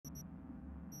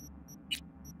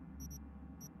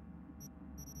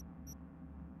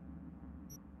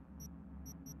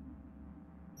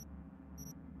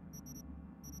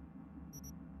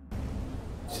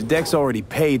So Dex already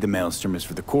paid the maelstromers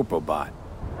for the corpo bot.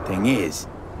 Thing is,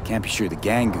 can't be sure the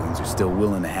gang goons are still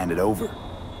willing to hand it over.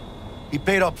 He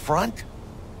paid up front?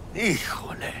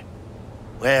 Híjole.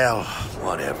 Well,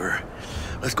 whatever.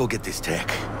 Let's go get this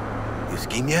tech. You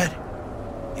scheme yet?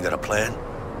 You got a plan?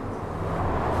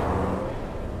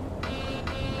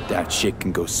 That shit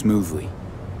can go smoothly.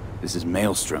 This is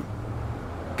Maelstrom.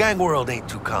 Gang world ain't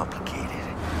too complicated.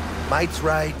 Might's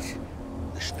right.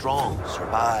 The strong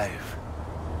survive.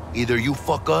 Either you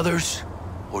fuck others,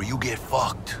 or you get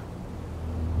fucked.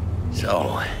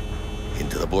 So,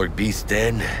 into the Borg Beast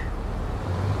den?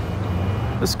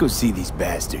 Let's go see these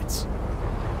bastards.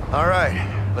 All right,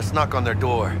 let's knock on their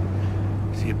door.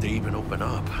 See if they even open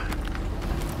up.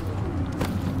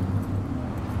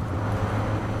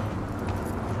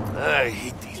 I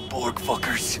hate these Borg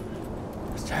fuckers.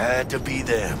 Just had to be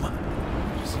them.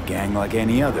 Just a gang like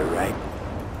any other, right?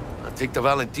 I'll take the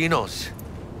Valentinos.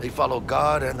 They follow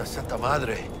God and the Santa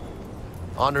Madre.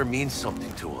 Honor means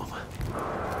something to them.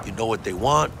 You know what they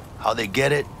want, how they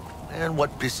get it, and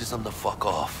what pisses them the fuck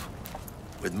off.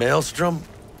 With Maelstrom,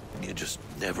 you just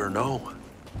never know.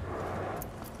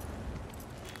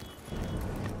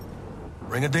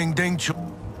 Ring-a-ding-ding,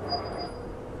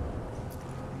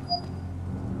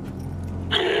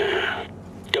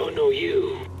 Don't know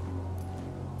you.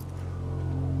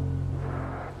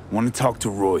 Want to talk to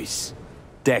Royce.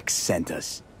 Dex sent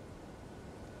us.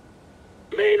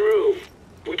 Main room.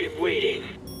 We've been waiting.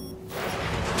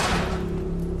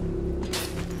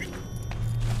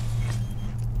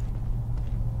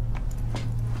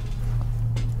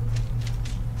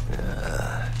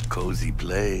 Cozy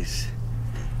place.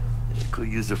 Could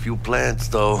use a few plants,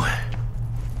 though.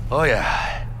 Oh,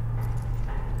 yeah.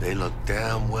 They look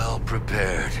damn well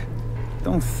prepared.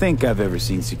 Don't think I've ever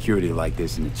seen security like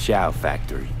this in a chow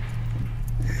factory.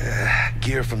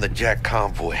 Gear from the Jack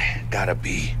convoy. Gotta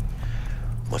be.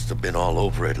 Must have been all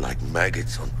over it like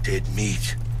maggots on dead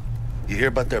meat. You hear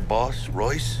about their boss,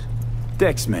 Royce?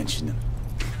 Dex mentioned him.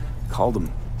 Called him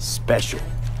special.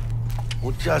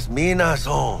 Muchas minas,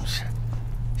 Holmes.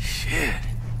 Shit.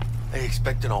 They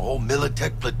expecting a whole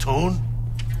Militech platoon?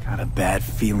 Got a bad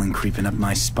feeling creeping up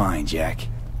my spine, Jack.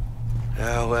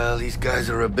 Yeah, well, these guys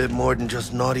are a bit more than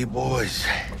just naughty boys.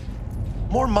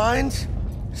 More minds?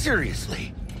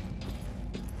 Seriously.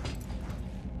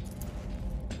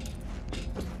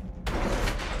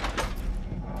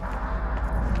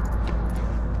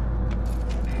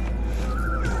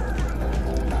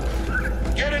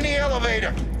 Get in the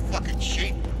elevator, fucking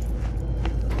sheep.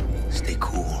 Stay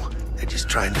cool. They're just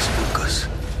trying to spook us.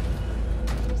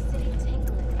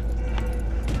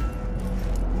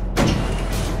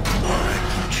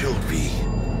 Chill, V.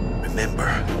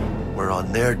 Remember, we're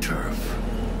on their turf.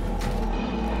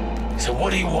 So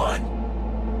what do you want?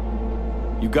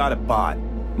 You got a bot.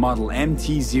 Model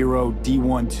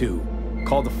MT0D12.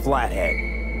 Called the Flathead.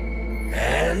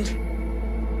 And?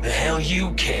 The hell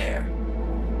you care?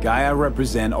 Guy I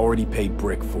represent already paid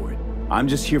Brick for it. I'm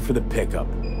just here for the pickup.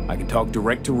 I can talk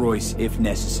direct to Royce if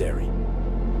necessary.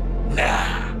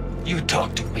 Nah, you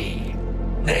talk to me.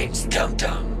 Name's Tum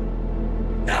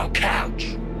Tum. Now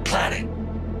couch. Planet.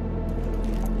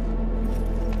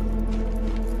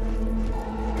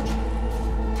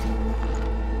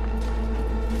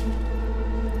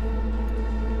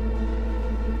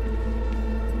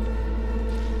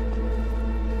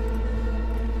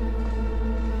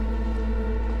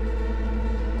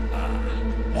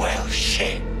 Well,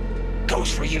 shit.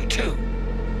 Goes for you, too.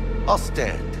 I'll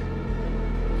stand.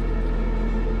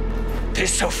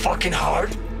 This so fucking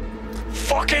hard?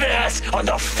 Fucking ass on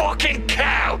the fucking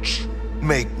couch!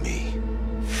 Make me.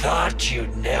 Thought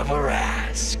you'd never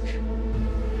ask.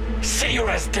 Sit your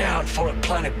ass down for a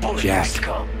planet bullet Jack, used to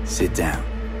come. sit down.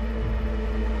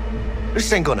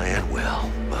 This ain't gonna end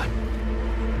well, but...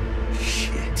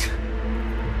 shit.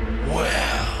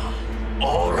 Well,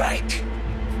 all right.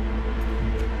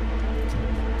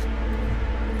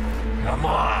 Come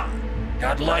on.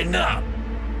 Gotta lighten up.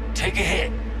 Take a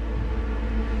hit.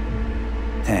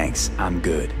 Thanks, I'm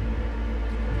good.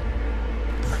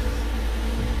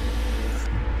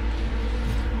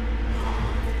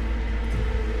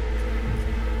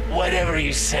 Whatever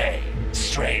you say,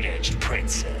 straight-edged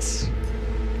princess.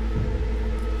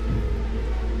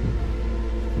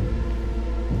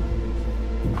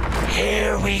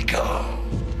 Here we go.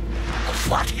 A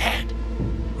Flathead.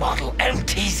 Model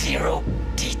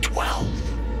MT0D12.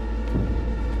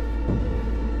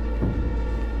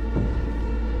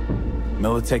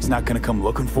 Militech's not gonna come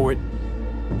looking for it?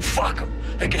 Fuck them.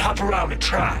 They can hop around and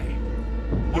try.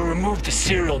 We'll remove the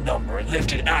serial number and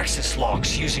lifted access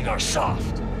logs using our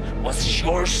soft. Once it's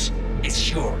yours,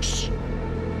 it's yours.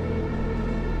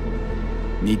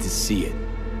 Need to see it.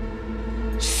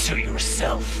 Suit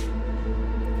yourself.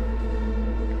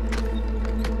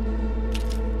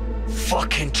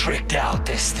 Fucking tricked out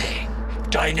this thing.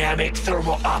 Dynamic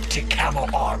thermo-optic camo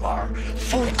armor.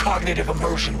 Full cognitive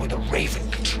immersion with a Raven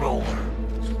controller.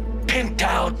 Pimped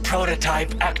out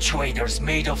prototype actuators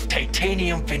made of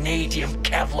titanium, vanadium,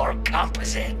 Kevlar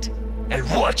composite. And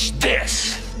watch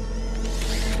this!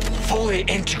 Fully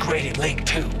integrated link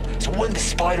too, so when the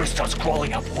spider starts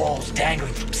crawling up walls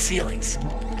dangling from ceilings.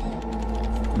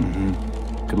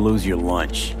 Could lose your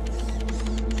lunch.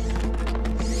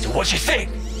 So what you think?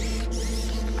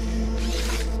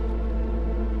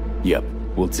 Yep,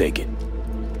 we'll take it.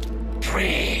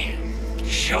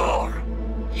 Sure.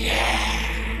 Yeah.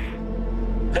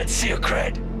 Let's see your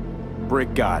cred.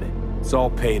 Brick got it. It's all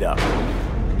paid up.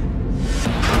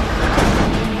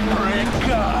 Brick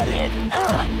got it.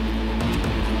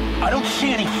 I don't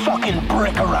see any fucking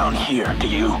brick around here, do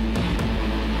you?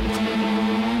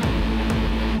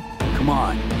 Come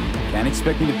on. Can't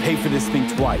expect me to pay for this thing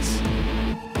twice.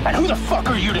 And who the fuck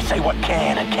are you to say what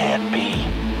can and can't be?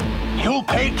 You'll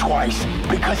pay twice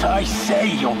because I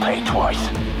say you'll pay twice.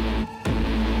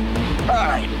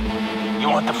 Alright. You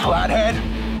want the flathead?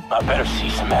 I better see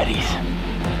some eddies.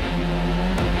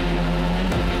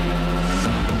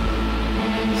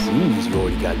 Seeing as you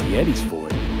already got the eddies for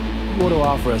it, you ought to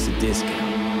offer us a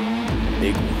discount.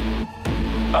 Big one.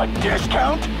 A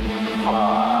discount?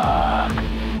 Fuck.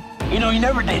 You know, you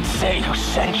never did say who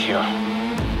sent you.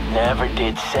 Never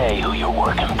did say who you're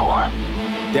working for.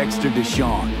 Dexter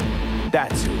Deshawn.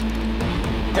 That's who.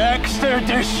 Dexter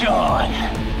Deshawn.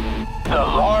 The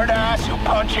lord-ass who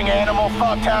punching animal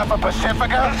fucked half of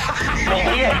Pacifica?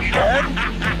 He ain't dead.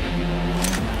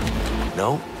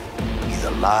 No, he's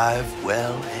alive,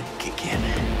 well, and kicking.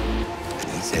 And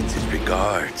he sends his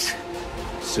regards.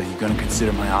 So you're gonna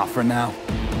consider my offer now?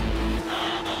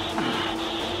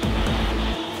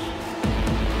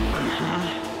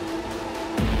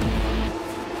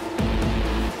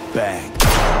 Bang.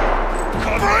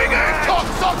 Bring it,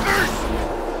 cocksuckers!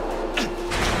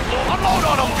 Unload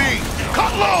on them, B!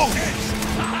 Cut loose!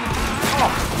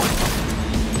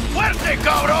 Fuerte,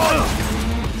 cabrón!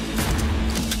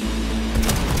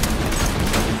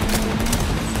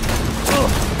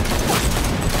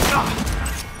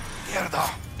 Mierda.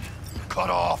 Cut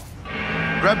off.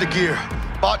 Grab the gear.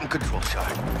 Bot and control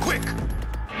shot. Quick!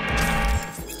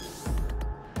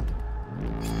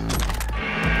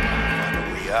 Find a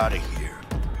way out of here.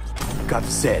 Got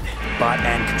said. Bot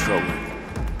and controller.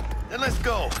 Then let's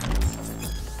go.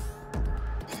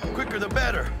 Quicker the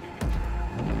better.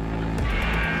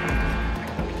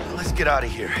 Now let's get out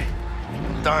of here.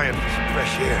 I'm dying for some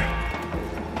fresh air.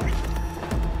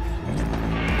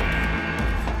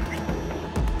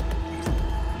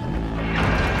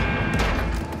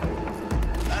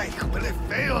 Ay, huele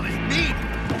feo, this meat.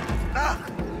 Ah,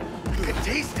 you can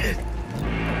taste it.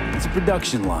 It's a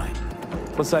production line.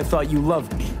 Plus, I thought you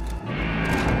loved me.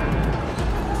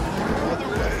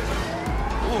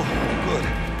 Oh, good.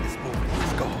 Let's move.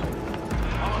 Let's go.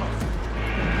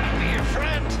 I'll be your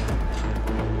friend.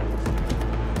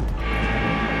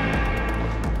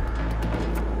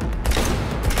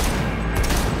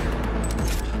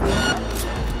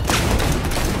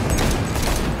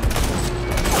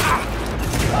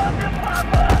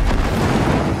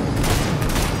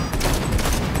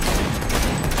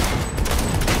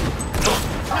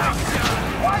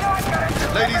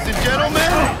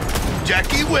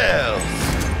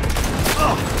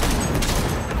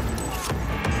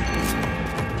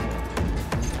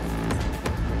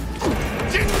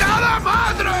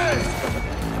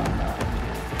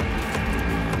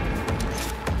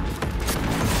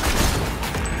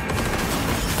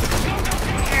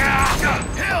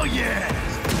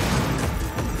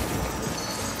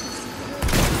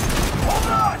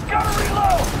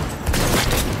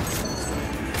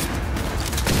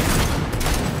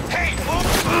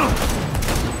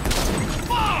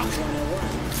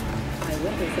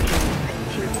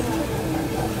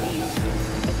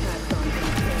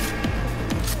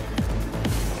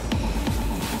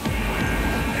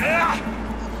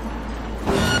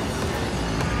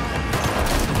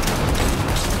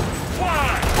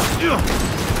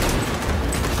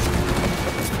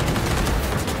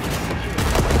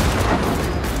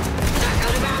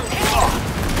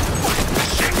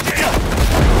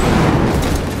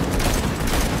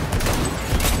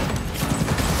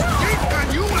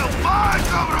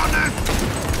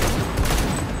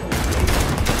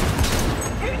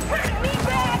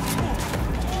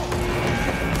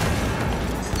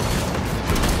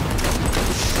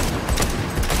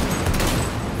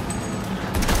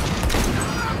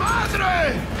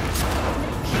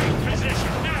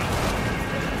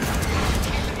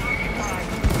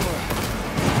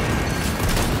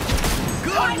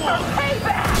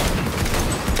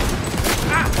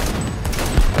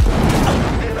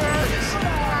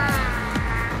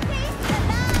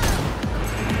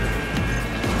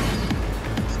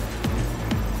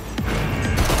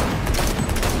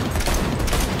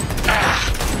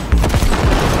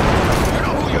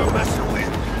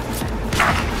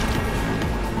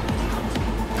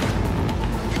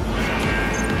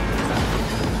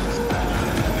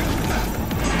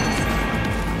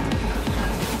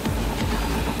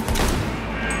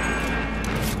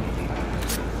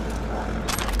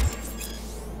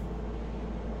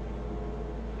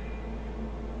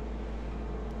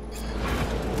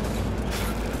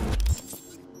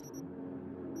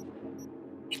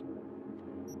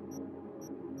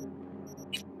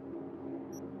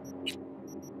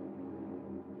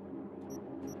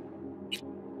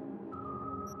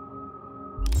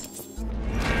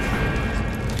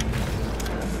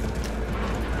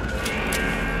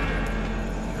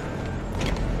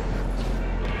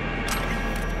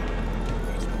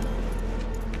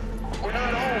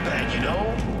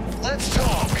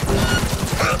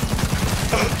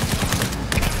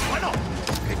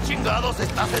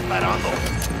 estás esperando?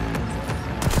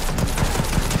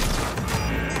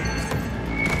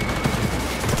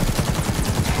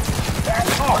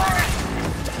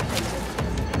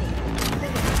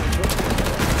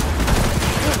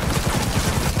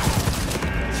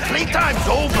 Playtime's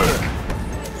over!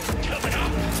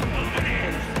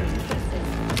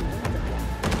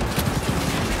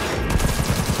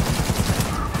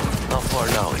 How far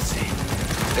now, is he?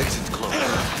 Exit's close.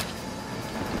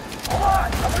 Hold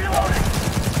on, I'm reloading.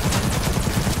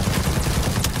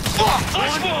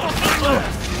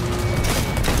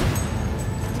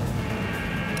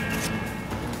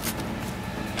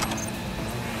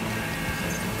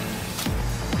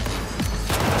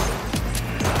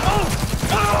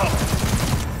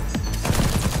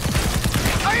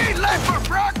 I ain't left for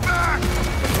Brockback!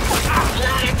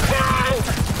 Let it go!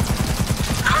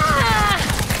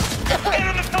 Get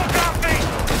him the fuck off me!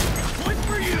 Good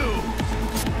for you!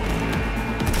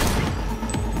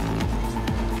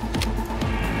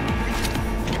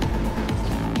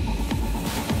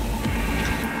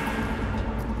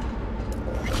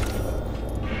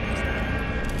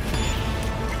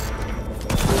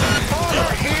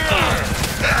 Over here!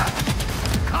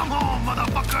 Come on,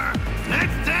 motherfucker!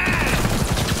 Let's dance!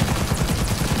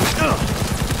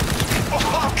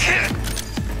 Oh, shit!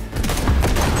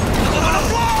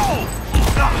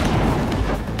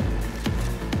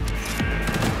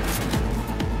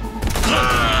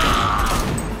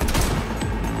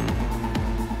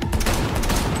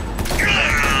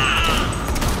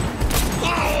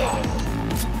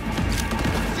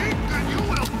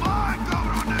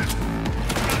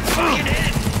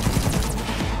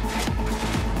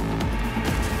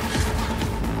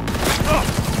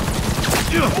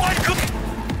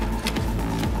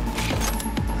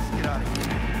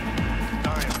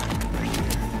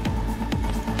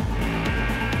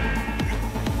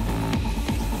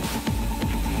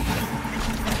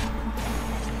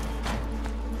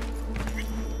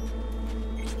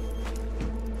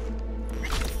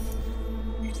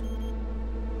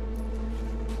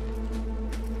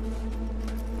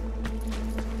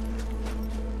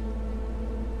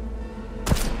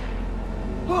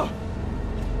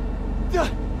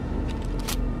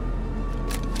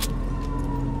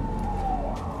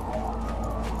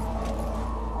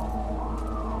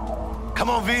 Come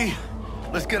on, V.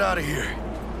 Let's get out of here.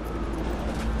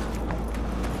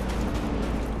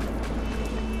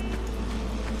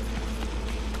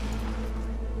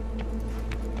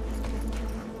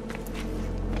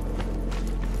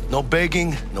 No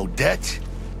begging, no debt,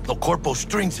 no corpo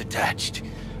strings attached.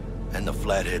 And the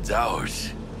flathead's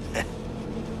ours.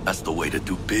 That's the way to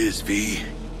do biz, V.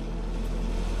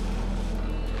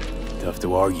 Tough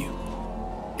to argue.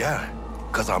 Yeah,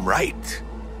 'cause I'm right.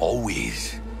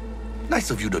 Always. Nice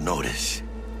of you to notice.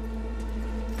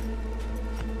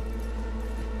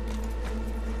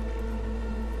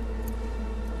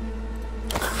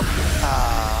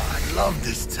 I love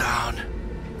this town.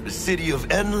 The city of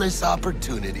endless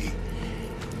opportunity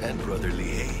and brotherly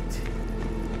hate.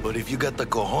 But if you got the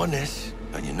cojones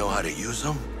and you know how to use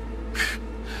them,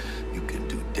 you can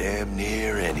do damn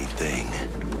near anything.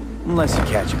 Unless you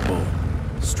catch a bullet,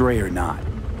 stray or not.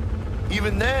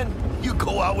 Even then, you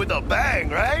go out with a bang,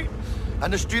 right?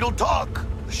 And the street'll talk.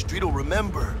 The street'll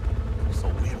remember. It's a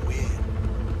win-win.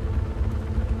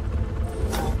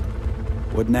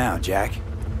 What now, Jack?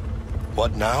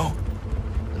 What now?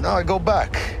 Now I go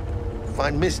back.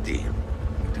 Find Misty.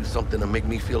 Do something to make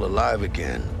me feel alive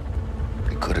again.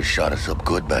 They could have shot us up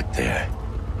good back there.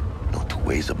 No two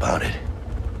ways about it.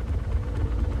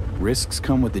 Risks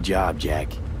come with the job,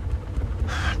 Jack.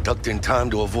 Ducked in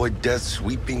time to avoid death's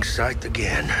sweeping sight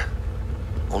again.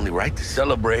 Only right to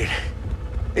celebrate.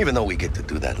 Even though we get to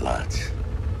do that lots.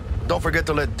 Don't forget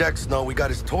to let Dex know we got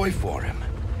his toy for him.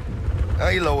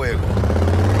 Ahí luego.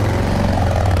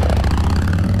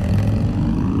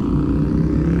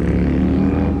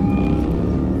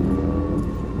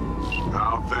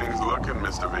 How things looking,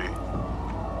 Mr. V?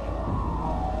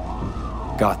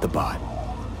 Got the bot.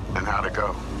 And how'd it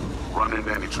go? Run into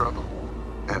any trouble?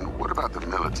 And what about the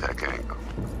Militech angle?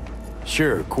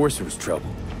 Sure, of course there was trouble.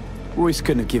 Royce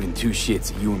couldn't have given two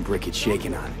shits if you and Brick had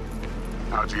shaken on it.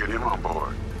 How'd you get him on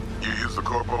board? You used the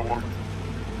corpo one?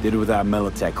 Did it without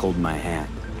Militech holding my hand.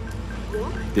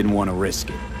 Didn't want to risk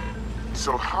it.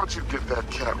 So how'd you get that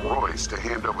cat Royce to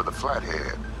hand over the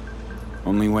flathead?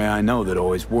 Only way I know that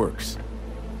always works.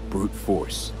 Brute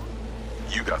force.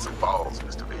 You got some balls,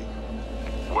 Mr. V.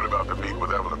 What about the meet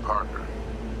with Evelyn Parker?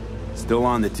 Still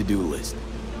on the to-do list.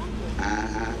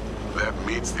 That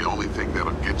meet's the only thing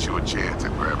that'll get you a chance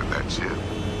at grabbing that ship.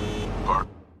 Parker.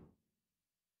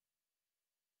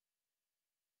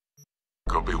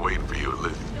 I'll be waiting for you at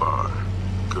Lizzie's bar.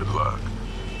 Good luck.